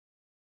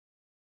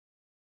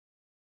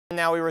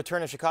Now we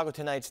return to Chicago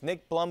tonight's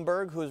Nick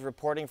Blumberg, who's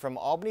reporting from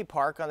Albany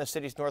Park on the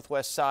city's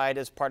northwest side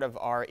as part of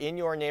our In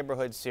Your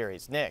Neighborhood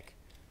series. Nick.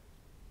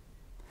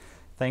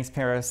 Thanks,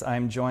 Paris.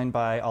 I'm joined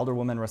by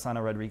Alderwoman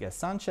Rossana Rodriguez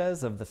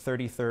Sanchez of the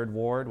 33rd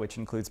Ward, which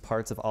includes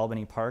parts of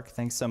Albany Park.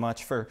 Thanks so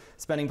much for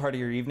spending part of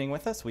your evening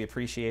with us. We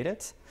appreciate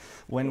it.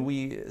 When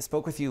we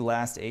spoke with you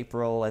last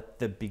April at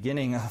the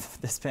beginning of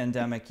this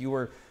pandemic, you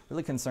were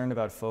really concerned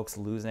about folks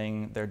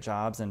losing their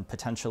jobs and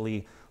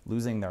potentially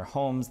losing their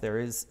homes. There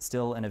is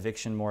still an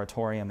eviction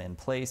moratorium in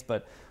place,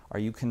 but are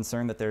you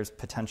concerned that there's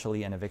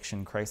potentially an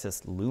eviction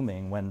crisis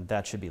looming when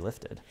that should be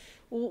lifted?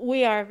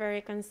 We are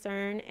very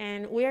concerned,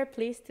 and we are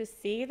pleased to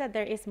see that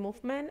there is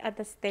movement at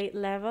the state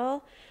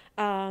level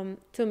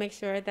to make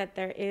sure that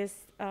there is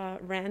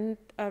rent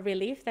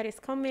relief that is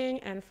coming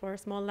and for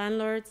small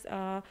landlords.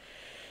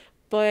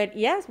 But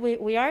yes,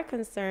 we are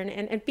concerned,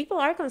 and people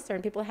are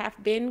concerned. People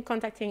have been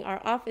contacting our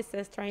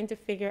offices trying to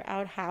figure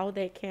out how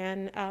they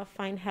can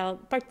find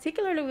help,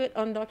 particularly with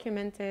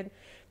undocumented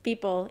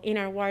people in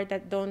our ward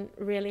that don't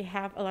really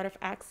have a lot of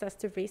access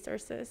to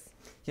resources.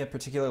 Yeah,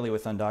 particularly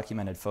with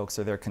undocumented folks,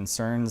 are there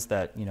concerns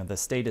that, the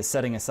state is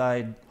setting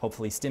aside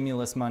hopefully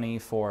stimulus money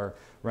for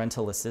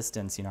rental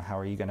assistance? How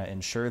are you going to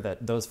ensure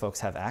that those folks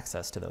have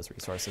access to those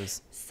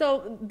resources?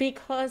 So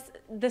because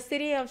the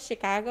city of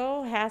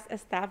Chicago has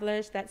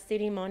established that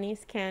city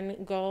monies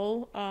can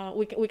go,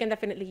 we can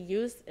definitely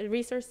use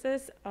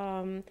resources.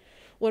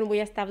 When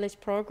we establish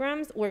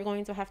programs, we're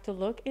going to have to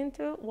look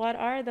into what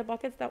are the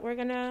buckets that we're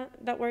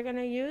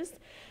gonna use.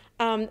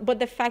 But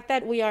the fact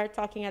that we are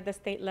talking at the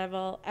state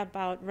level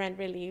about rent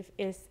relief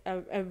is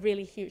a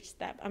really huge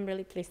step. I'm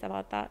really pleased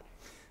about that.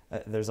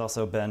 There's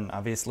also been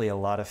obviously a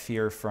lot of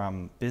fear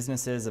from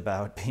businesses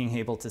about being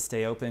able to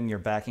stay open. You're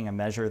backing a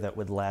measure that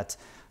would let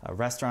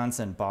restaurants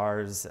and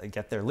bars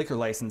get their liquor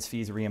license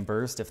fees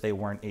reimbursed if they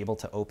weren't able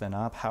to open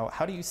up.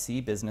 How do you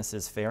see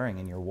businesses faring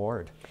in your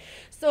ward?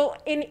 So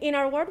in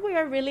our ward, we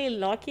are really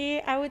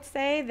lucky, I would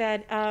say,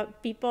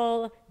 that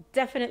people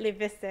definitely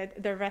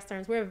visit the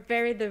restaurants. We're a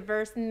very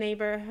diverse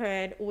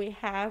neighborhood. We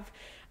have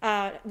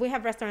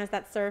restaurants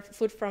that serve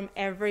food from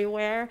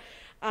everywhere.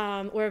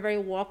 We're a very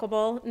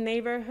walkable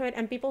neighborhood,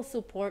 and people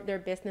support their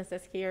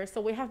businesses here.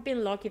 So we have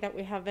been lucky that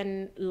we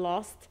haven't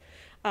lost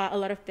a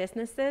lot of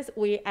businesses.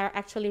 We are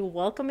actually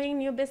welcoming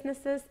new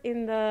businesses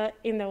in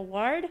the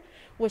ward,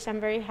 which I'm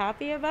very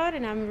happy about,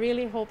 and I'm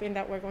really hoping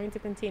that we're going to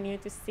continue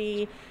to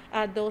see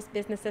those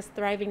businesses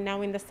thriving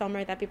now in the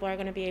summer, that people are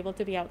going to be able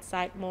to be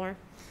outside more.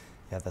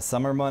 Yeah, the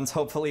summer months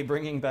hopefully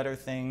bringing better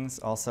things.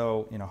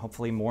 Also,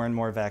 hopefully more and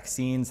more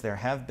vaccines. There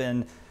have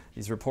been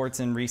these reports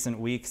in recent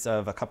weeks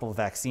of a couple of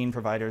vaccine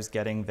providers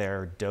getting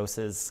their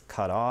doses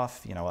cut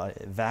off,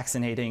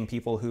 vaccinating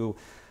people who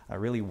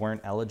really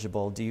weren't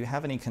eligible. Do you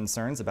have any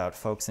concerns about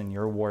folks in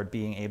your ward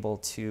being able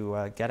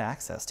to get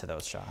access to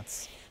those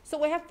shots? So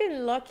we have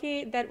been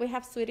lucky that we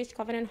have Swedish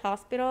Covenant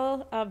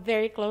Hospital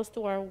very close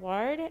to our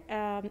ward,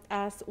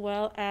 as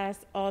well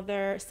as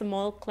other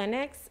small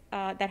clinics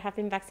that have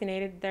been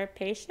vaccinated their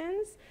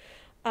patients.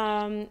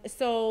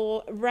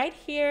 So right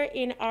here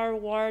in our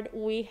ward,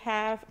 we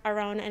have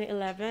around an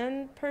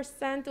 11%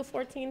 to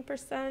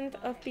 14%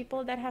 of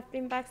people that have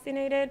been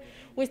vaccinated.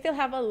 We still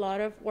have a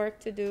lot of work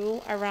to do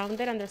around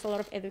it, and there's a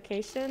lot of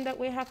education that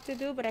we have to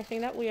do, but I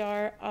think that we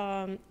are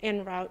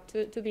en route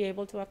to be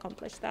able to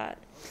accomplish that.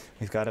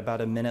 We've got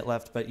about a minute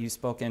left, but you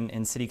spoke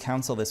in City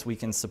Council this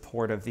week in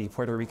support of the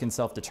Puerto Rican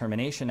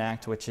Self-Determination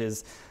Act, which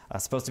is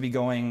supposed to be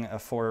going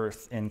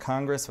forth in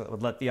Congress. It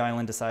would let the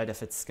island decide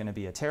if it's going to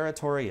be a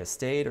territory, a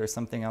state, or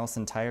something else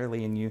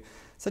entirely, and you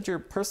said your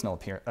personal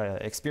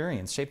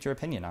experience shaped your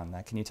opinion on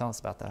that. Can you tell us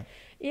about that?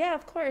 Yeah,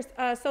 of course.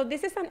 So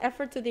this is an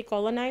effort to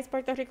decolonize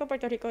Puerto Rico.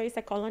 Puerto Rico is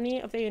a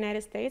colony of the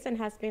United States and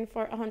has been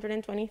for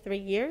 123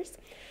 years.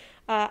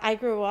 I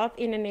grew up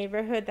in a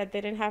neighborhood that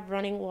didn't have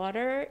running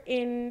water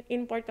in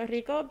Puerto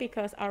Rico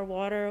because our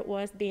water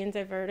was being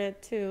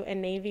diverted to a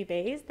Navy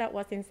base that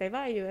was in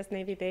Ceiba, a U.S.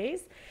 Navy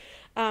base.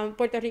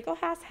 Puerto Rico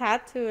has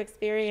had to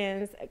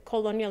experience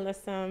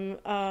colonialism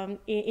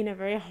in a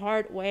very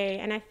hard way,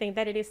 and I think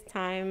that it is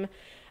time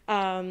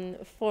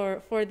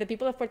for the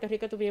people of Puerto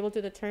Rico to be able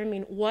to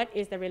determine what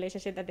is the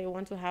relationship that they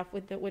want to have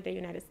with the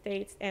United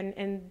States,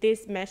 and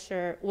this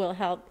measure will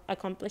help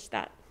accomplish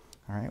that.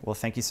 All right. Well,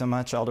 thank you so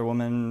much,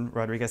 Alderwoman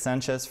Rodriguez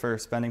Sanchez, for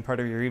spending part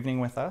of your evening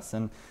with us.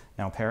 And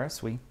now,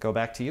 Paris, we go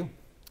back to you.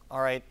 All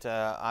right.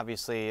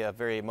 Obviously, a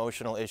very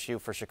emotional issue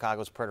for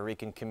Chicago's Puerto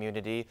Rican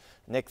community.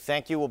 Nick,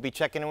 thank you. We'll be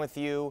checking in with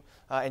you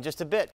in just a bit.